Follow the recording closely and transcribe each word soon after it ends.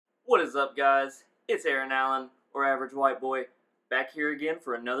What is up, guys? It's Aaron Allen, or Average White Boy, back here again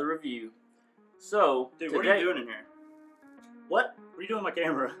for another review. So, dude, today, what are you doing in here? What? What are you doing with my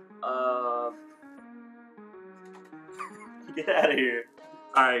camera? Get out of here.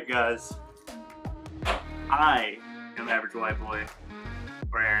 Alright, guys. I am Average White Boy,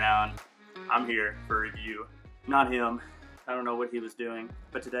 or Aaron Allen. I'm here for a review. Not him. I don't know what he was doing.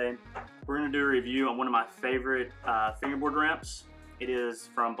 But today, we're going to do a review on one of my favorite fingerboard ramps. It is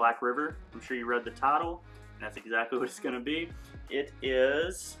from Blackriver. I'm sure you read the title, and that's exactly what it's going to be. It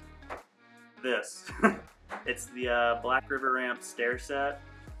is this. It's the Blackriver ramp stair set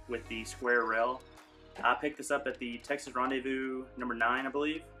with the square rail. I picked this up at the Texas Rendezvous number 9, I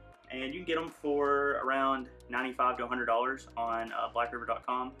believe, and you can get them for around $95 to $100 on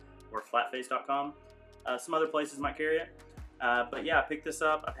blackriver.com or flatface.com. Some other places might carry it, but yeah, I picked this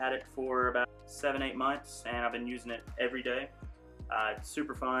up. I've had it for about 7-8 months, and I've been using it every day. It's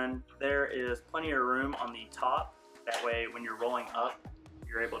super fun. There is plenty of room on the top. That way, when you're rolling up,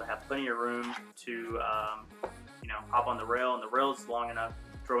 you're able to have plenty of room to, you know, hop on the rail, and the rail is long enough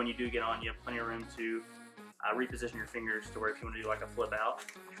for when you do get on, you have plenty of room to reposition your fingers to where if you want to do like a flip out.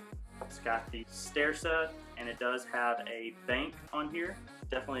 It's got the stair set, and it does have a bank on here.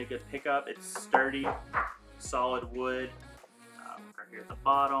 Definitely a good pickup. It's sturdy, solid wood. Right here at the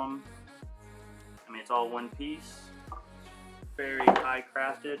bottom. I mean, it's all one piece. Very high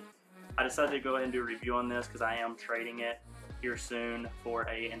crafted. I decided to go ahead and do a review on this because I am trading it here soon for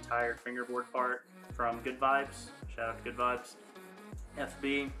an entire fingerboard part from Good Vibes. Shout out to Good Vibes.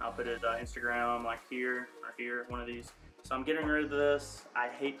 FB, I'll put his Instagram like here or here, one of these. So I'm getting rid of this. I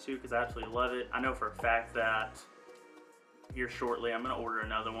hate to because I absolutely love it. I know for a fact that here shortly I'm going to order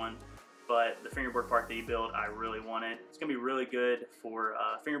another one, but the fingerboard part that he built, I really want it. It's going to be really good for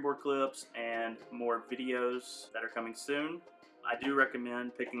fingerboard clips and more videos that are coming soon. I do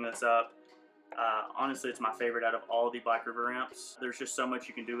recommend picking this up. Honestly, it's my favorite out of all the Blackriver ramps. There's just so much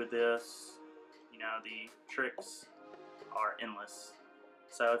you can do with this. You know, the tricks are endless.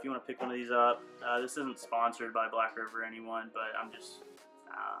 So if you want to pick one of these up, this isn't sponsored by Blackriver or anyone, but I'm just,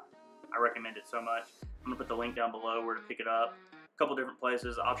 I recommend it so much. I'm going to put the link down below where to pick it up. A couple different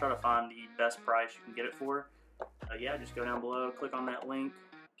places. I'll try to find the best price you can get it for. Yeah, just go down below, click on that link,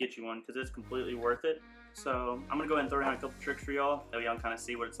 get you one, because it's completely worth it. So I'm going to go ahead and throw down a couple tricks for y'all, so y'all can kind of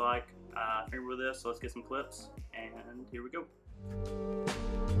see what it's like fingerboard with this. So let's get some clips, and here we go.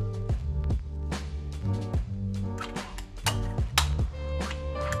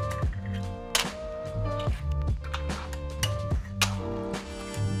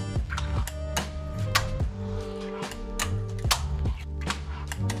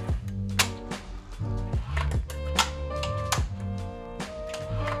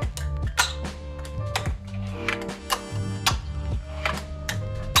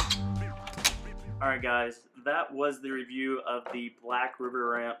 Alright guys, that was the review of the Blackriver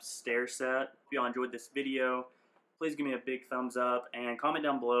ramp stair set. If y'all enjoyed this video, please give me a big thumbs up and comment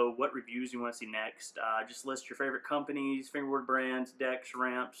down below what reviews you want to see next. Just list your favorite companies, fingerboard brands, decks,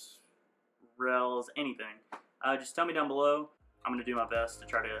 ramps, rails, anything. Just tell me down below. I'm going to do my best to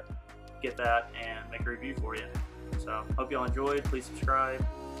try to get that and make a review for you. So, hope y'all enjoyed. Please subscribe.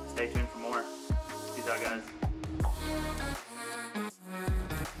 Stay tuned for more. Peace out, guys.